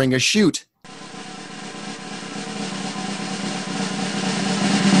fire during a shoot.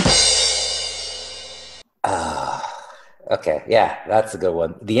 Okay, yeah, that's a good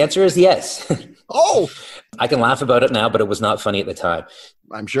one. The answer is yes. Oh! I can laugh about it now, but it was not funny at the time.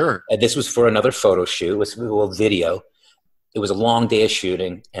 I'm sure. This was for another photo shoot. It was a video. It was a long day of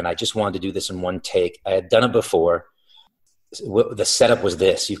shooting, and I just wanted to do this in one take. I had done it before. The setup was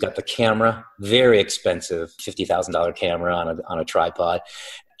this. You've got the camera, very expensive, $50,000 camera on a tripod,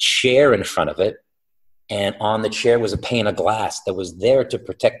 chair in front of it, and on the chair was a pane of glass that was there to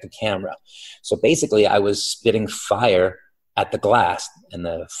protect the camera. So basically, I was spitting fire at the glass, and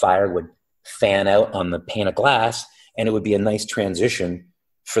the fire would fan out on the pane of glass, and it would be a nice transition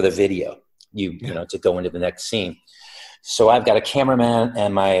for the video, you know, to go into the next scene. So I've got a cameraman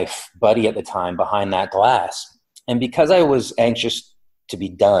and my buddy at the time behind that glass. And because I was anxious to be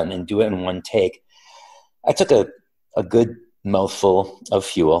done and do it in one take, I took a good mouthful of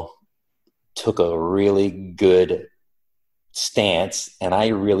fuel, took a really good stance, and I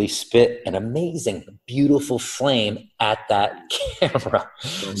really spit an amazing, beautiful flame at that camera.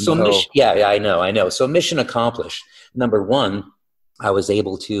 I know. So mission accomplished. Number one, I was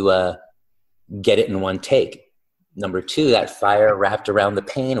able to get it in one take. Number two, that fire wrapped around the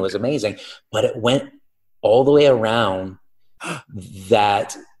pane was amazing, but it went all the way around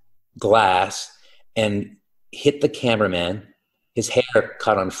that glass and hit the cameraman. His hair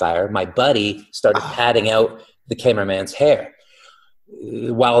caught on fire. My buddy started patting out the cameraman's hair.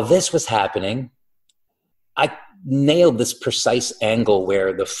 While this was happening, I nailed this precise angle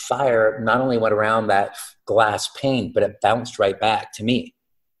where the fire not only went around that glass pane, but it bounced right back to me.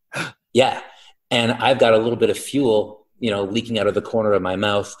 Yeah. And I've got a little bit of fuel, leaking out of the corner of my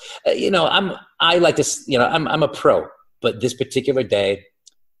mouth. I'm a pro, but this particular day,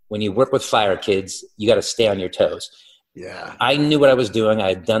 when you work with fire kids, you got to stay on your toes. Yeah. I knew what I was doing. I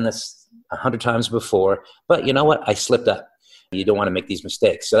had done this 100 times before, but you know what? I slipped up. You don't want to make these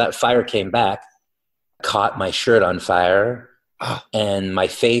mistakes. So that fire came back, caught my shirt on fire, and my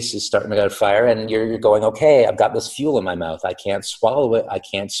face is starting to go on fire, and you're going, okay, I've got this fuel in my mouth. I can't swallow it. I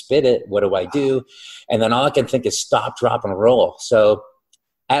can't spit it. What do I do? And then all I can think is stop, drop, and roll. So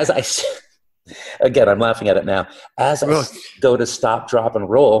again, I'm laughing at it now. As I go to stop, drop, and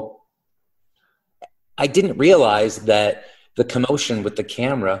roll, I didn't realize that the commotion with the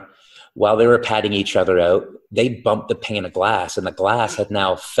camera, while they were patting each other out, they bumped the pane of glass, and the glass had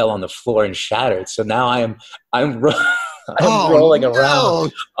now fell on the floor and shattered. So now I'm rolling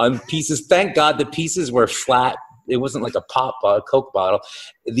around on pieces. Thank God the pieces were flat. It wasn't like a Coke bottle.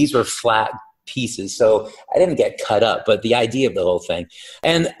 These were flat pieces. So I didn't get cut up, but the idea of the whole thing.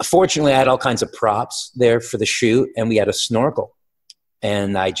 And fortunately, I had all kinds of props there for the shoot, and we had a snorkel.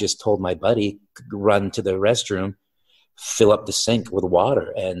 And I just told my buddy, run to the restroom, fill up the sink with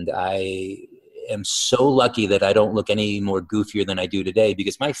water. And I am so lucky that I don't look any more goofier than I do today,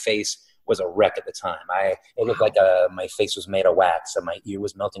 because my face was a wreck at the time. It looked like my face was made of wax, and my ear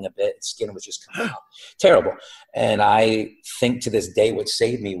was melting a bit. Skin was just coming out. Terrible. And I think to this day what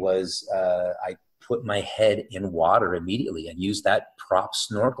saved me was I put my head in water immediately and used that prop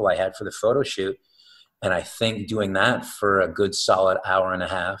snorkel I had for the photo shoot. And I think doing that for a good solid hour and a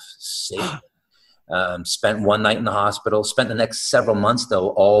half saved me. Spent one night in the hospital, spent the next several months, though,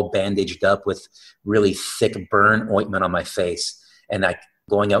 all bandaged up with really thick burn ointment on my face. and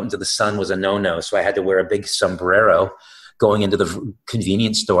going out into the sun was a no-no. So I had to wear a big sombrero. Going into the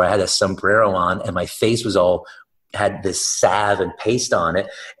convenience store, I had a sombrero on, and my face was had this salve and paste on it.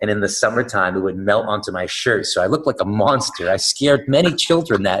 And in the summertime, it would melt onto my shirt. So I looked like a monster. I scared many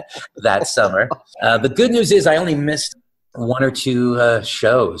children that summer. The good news is I only missed 1 or 2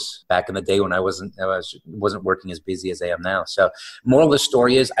 shows back in the day when I wasn't working as busy as I am now. So moral of the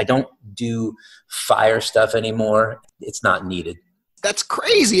story is I don't do fire stuff anymore. It's not needed. That's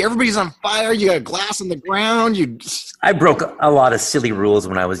crazy. Everybody's on fire. You got glass on the ground. I broke a lot of silly rules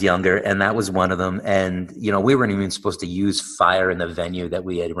when I was younger, and that was one of them. And, we weren't even supposed to use fire in the venue that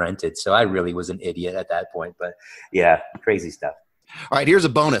we had rented. So I really was an idiot at that point. But yeah, crazy stuff. All right, here's a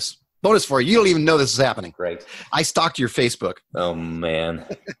bonus. Bonus for you. You don't even know this is happening. Great. I stalked your Facebook. Oh, man.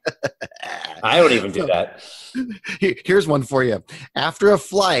 I don't even do that. Here's one for you. After a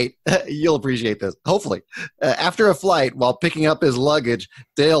flight, you'll appreciate this, hopefully. After a flight, while picking up his luggage,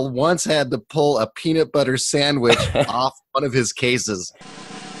 Dale once had to pull a peanut butter sandwich off one of his cases.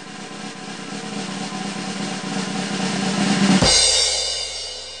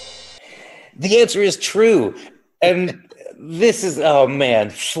 The answer is true. And this is, oh man,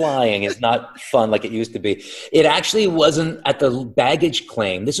 flying is not fun like it used to be. It actually wasn't at the baggage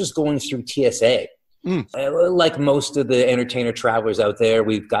claim. This was going through TSA. Like most of the entertainer travelers out there,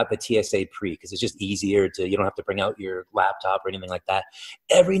 we've got the TSA pre because it's just easier you don't have to bring out your laptop or anything like that.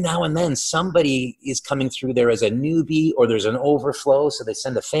 Every now and then somebody is coming through there as a newbie or there's an overflow, so they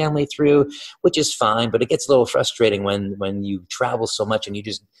send a family through, which is fine, but it gets a little frustrating when you travel so much and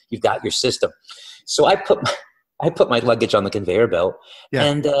you've got your system. So I put my luggage on the conveyor belt,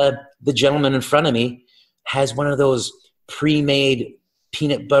 and the gentleman in front of me has one of those pre-made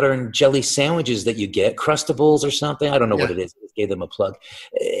peanut butter and jelly sandwiches that you get, Crustables or something. I don't know what it is. I just gave them a plug.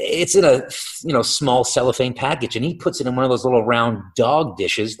 It's in a small cellophane package, and he puts it in one of those little round dog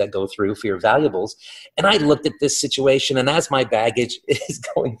dishes that go through for your valuables. And I looked at this situation, and as my baggage is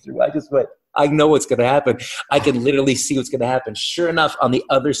going through, I just went, I know what's going to happen. I can literally see what's going to happen. Sure enough, on the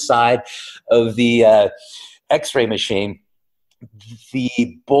other side of the X-ray machine,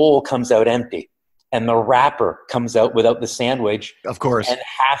 the bowl comes out empty. And the wrapper comes out without the sandwich. Of course. And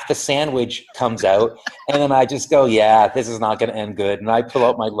half the sandwich comes out. And then I just go, yeah, this is not going to end good. And I pull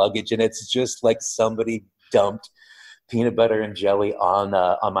out my luggage, and it's just like somebody dumped peanut butter and jelly on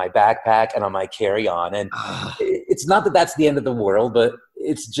my backpack and on my carry-on. And it's not that that's the end of the world, but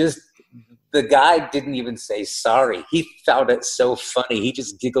it's just the guy didn't even say sorry. He found it so funny. He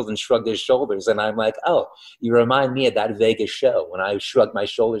just giggled and shrugged his shoulders. And I'm like, oh, you remind me of that Vegas show when I shrugged my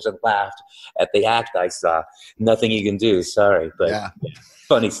shoulders and laughed at the act I saw. Nothing you can do. Sorry. But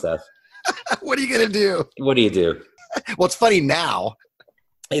funny stuff. What are you going to do? What do you do? Well, it's funny now.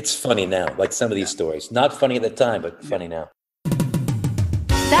 It's funny now, like some of these stories. Not funny at the time, but funny now.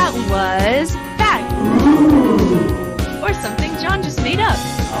 That was fact. Or something John just made up.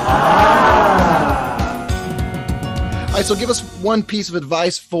 All right, so give us one piece of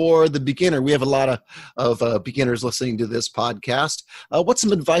advice for the beginner. We have a lot of beginners listening to this podcast. What's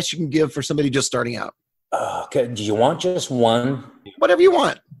some advice you can give for somebody just starting out? Okay. Do you want just one? Whatever you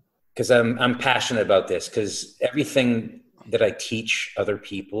want. Because I'm passionate about this, because everything that I teach other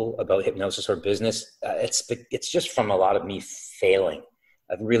people about hypnosis or business, it's just from a lot of me failing.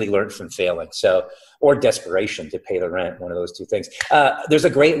 I've really learned from failing. Or desperation to pay the rent, one of those two things. There's a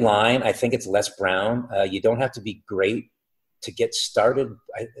great line. I think it's Les Brown. You don't have to be great to get started,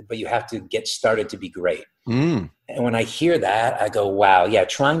 but you have to get started to be great. And when I hear that, I go, wow, yeah,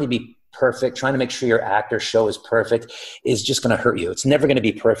 trying to be perfect, trying to make sure your act or show is perfect is just going to hurt you. It's never going to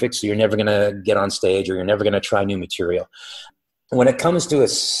be perfect, so you're never going to get on stage, or you're never going to try new material. When it comes to a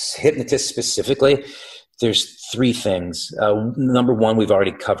hypnotist specifically, there's 3 things. Number one, we've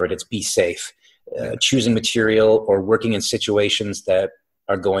already covered. It's be safe. Choosing material or working in situations that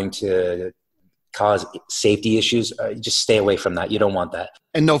are going to cause safety issues, just stay away from that. You don't want that.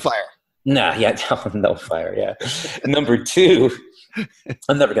 And no fire. No fire, yeah. Number 2,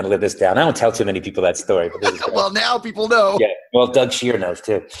 I'm never going to live this down. I don't tell too many people that story. But this is well, now people know. Yeah. Well, Doug Shear knows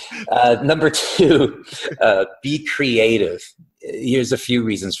too. Number 2, be creative. Here's a few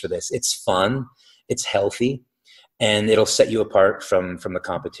reasons for this. It's fun. It's healthy, and it'll set you apart from the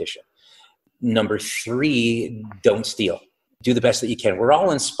competition. Number 3, don't steal. Do the best that you can. We're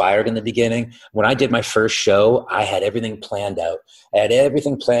all inspired in the beginning. When I did my first show, I had everything planned out. I had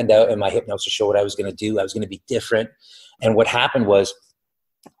everything planned out in my hypnosis show, what I was going to do. I was going to be different. And what happened was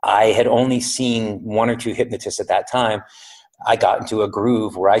I had only seen 1 or 2 hypnotists at that time. I got into a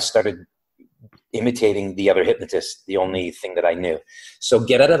groove where I started imitating the other hypnotists, the only thing that I knew. So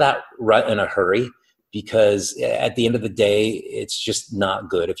get out of that rut in a hurry. because at the end of the day, it's just not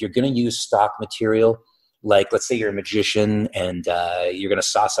good. If you're going to use stock material, like let's say you're a magician and you're going to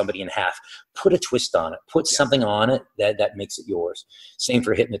saw somebody in half, put a twist on it, put something on it that makes it yours. Same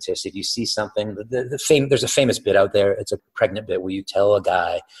for hypnotists. If you see something, there's a famous bit out there. It's a pregnant bit where you tell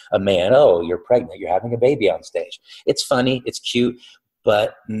a man, oh, you're pregnant, you're having a baby on stage. It's funny, it's cute,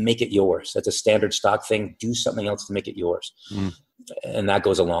 but make it yours. That's a standard stock thing. Do something else to make it yours. And that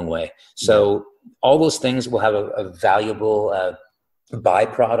goes a long way. So all those things will have a valuable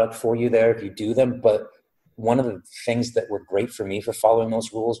byproduct for you there if you do them. But one of the things that were great for me for following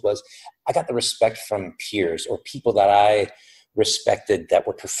those rules was I got the respect from peers or people that I respected that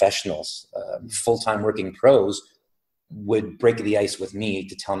were professionals, full-time working pros would break the ice with me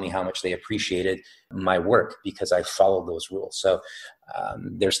to tell me how much they appreciated my work because I followed those rules. So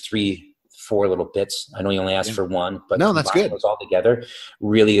there's 4 little bits. I know you only asked for one, but no, that's good. Those all together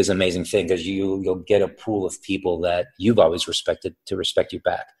really is an amazing thing because you'll get a pool of people that you've always respected to respect you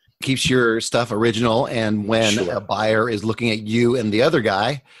back. Keeps your stuff original, and when a buyer is looking at you and the other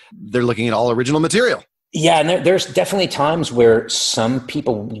guy, they're looking at all original material. Yeah, and there's definitely times where some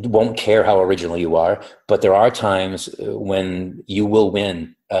people won't care how original you are, but there are times when you will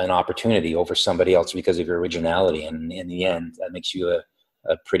win an opportunity over somebody else because of your originality, and in the end, that makes you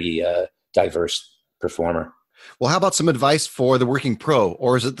a pretty diverse performer. Well, how about some advice for the working pro,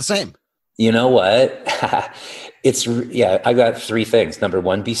 or is it the same? You know what? I got 3 things. Number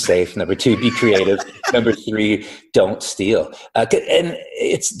 1, be safe. Number 2, be creative. Number 3, don't steal. And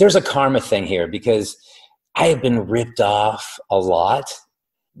there's a karma thing here because I have been ripped off a lot.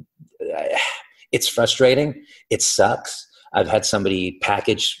 It's frustrating. It sucks. I've had somebody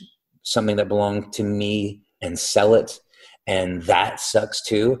package something that belonged to me and sell it, and that sucks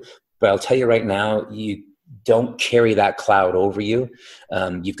too. But I'll tell you right now, you don't carry that cloud over you.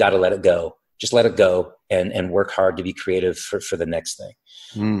 You've got to let it go. Just let it go and work hard to be creative for the next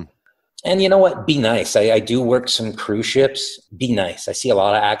thing. And you know what? Be nice. I do work some cruise ships. Be nice. I see a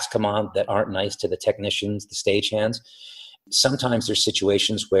lot of acts come on that aren't nice to the technicians, the stagehands. Sometimes there's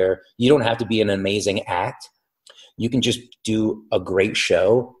situations where you don't have to be an amazing act. You can just do a great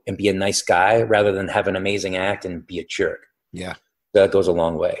show and be a nice guy rather than have an amazing act and be a jerk. Yeah. That goes a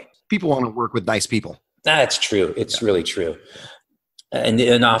long way. People want to work with nice people. That's true. It's really true.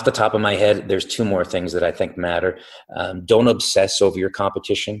 And off the top of my head, there's 2 more things that I think matter. Don't obsess over your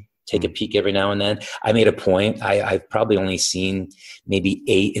competition. Take a peek every now and then. I made a point. I've probably only seen maybe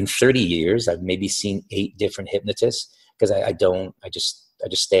 8 in 30 years. I've maybe seen 8 different hypnotists because I just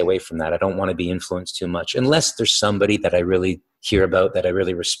stay away from that. I don't want to be influenced too much unless there's somebody that I really hear about, that I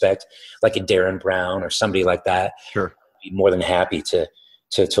really respect, like a Darren Brown or somebody like that. Sure. I'd be more than happy to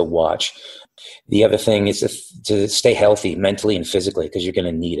watch. The other thing is to stay healthy mentally and physically because you're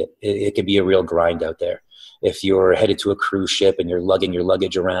going to need it. It can be a real grind out there. If you're headed to a cruise ship and you're lugging your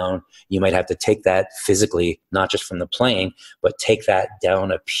luggage around, you might have to take that physically, not just from the plane, but take that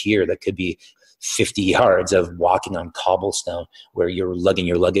down a pier that could be 50 yards of walking on cobblestone where you're lugging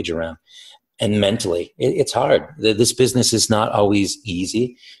your luggage around. And mentally, it's hard. This business is not always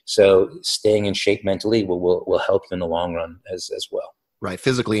easy. So staying in shape mentally will help you in the long run as well. Right,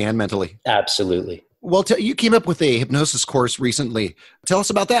 physically and mentally. Absolutely. Well, you came up with a hypnosis course recently. Tell us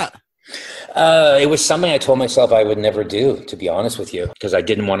about that. It was something I told myself I would never do, to be honest with you, because I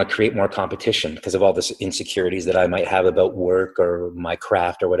didn't want to create more competition because of all the insecurities that I might have about work or my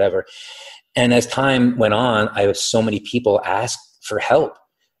craft or whatever. And as time went on, I had so many people ask for help.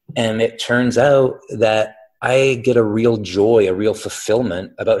 And it turns out that I get a real joy, a real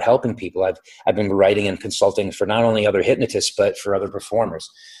fulfillment about helping people. I've been writing and consulting for not only other hypnotists, but for other performers,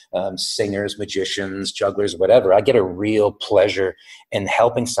 singers, magicians, jugglers, whatever. I get a real pleasure in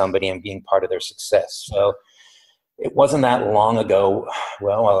helping somebody and being part of their success. So it wasn't that long ago.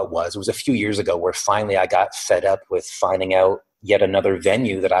 Well, it was a few years ago where finally I got fed up with finding out yet another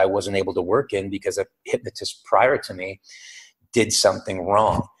venue that I wasn't able to work in because a hypnotist prior to me did something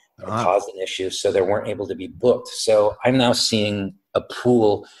wrong. Caused an issue, so they weren't able to be booked. So I'm now seeing a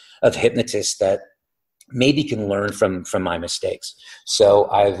pool of hypnotists that maybe can learn from my mistakes. So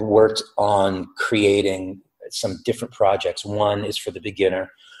I've worked on creating some different projects. One is for the beginner,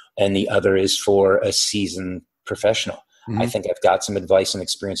 and the other is for a seasoned professional. Mm-hmm. I think I've got some advice and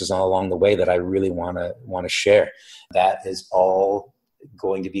experiences all along the way that I really want to share. That is all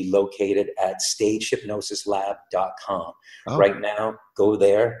going to be located at stagehypnosislab.com. Oh. Right now, go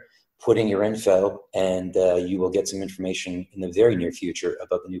there, put in your info, and you will get some information in the very near future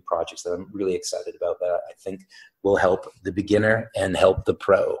about the new projects that I'm really excited about that I think will help the beginner and help the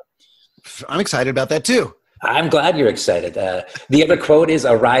pro. I'm excited about that too. I'm glad you're excited. The other quote is,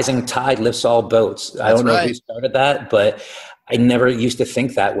 "A rising tide lifts all boats." I don't know who started that, but I never used to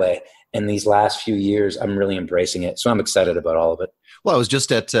think that way. And these last few years, I'm really embracing it. So I'm excited about all of it. Well, I was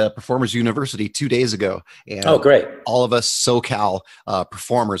just at Performers University 2 days ago. And oh, great. All of us SoCal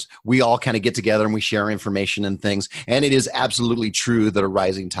performers, we all kind of get together and we share information and things. And it is absolutely true that a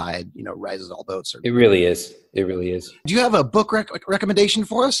rising tide, rises all boats. It really is. It really is. Do you have a book recommendation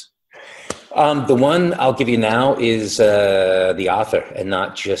for us? The one I'll give you now is the author and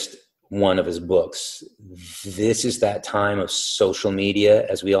not just one of his books. This is that time of social media,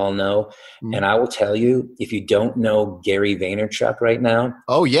 as we all know. Mm-hmm. And I will tell you, if you don't know Gary Vaynerchuck right now.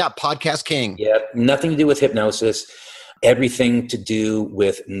 Oh, yeah. Podcast king. Yeah. Nothing to do with hypnosis. Everything to do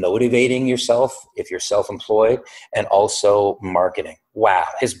with motivating yourself if you're self-employed, and also marketing. Wow.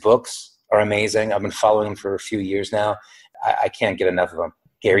 His books are amazing. I've been following him for a few years now. I can't get enough of them.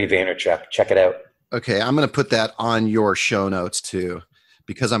 Gary Vaynerchuck. Check it out. Okay. I'm going to put that on your show notes too,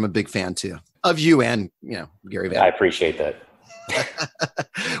 because I'm a big fan too of you and, Gary Vaynerchuck. I appreciate that.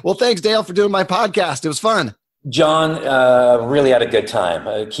 Well, thanks, Dale, for doing my podcast. It was fun. John, really had a good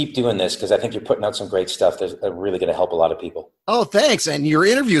time. Keep doing this because I think you're putting out some great stuff that's really going to help a lot of people. Oh, thanks. And your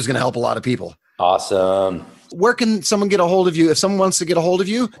interview is going to help a lot of people. Awesome. Where can someone get a hold of you? If someone wants to get a hold of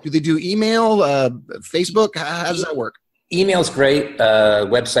you, do they do email, Facebook? How does that work? Email's great.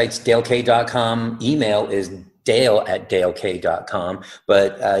 Website's dalek.com. Email is dale@dalek.com.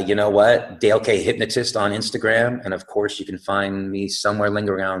 But you know what? Dale K Hypnotist on Instagram. And of course, you can find me somewhere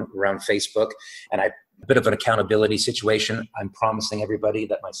lingering around Facebook. And a bit of an accountability situation. I'm promising everybody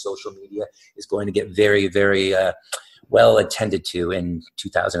that my social media is going to get very, very well attended to in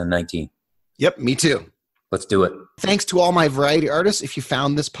 2019. Yep, me too. Let's do it. Thanks to all my variety artists. If you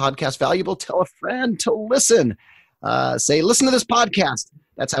found this podcast valuable, tell a friend to listen. Say, listen to this podcast.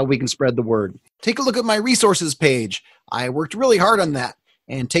 That's how we can spread the word. Take a look at my resources page. I worked really hard on that.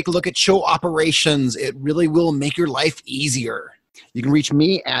 And take a look at show operations. It really will make your life easier. You can reach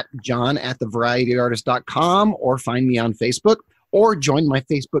me at john@thevarietyartist.com or find me on Facebook or join my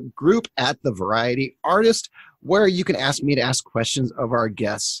Facebook group at The Variety Artist, where you can ask me to ask questions of our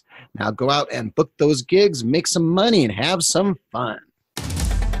guests. Now go out and book those gigs, make some money, and have some fun.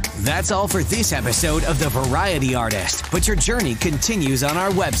 That's all for this episode of The Variety Artist, but your journey continues on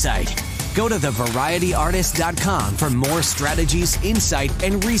our website. Go to thevarietyartist.com for more strategies, insight,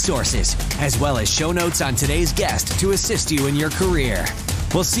 and resources, as well as show notes on today's guest to assist you in your career.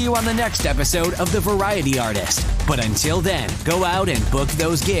 We'll see you on the next episode of The Variety Artist. But until then, go out and book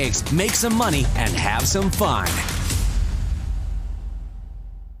those gigs, make some money, and have some fun.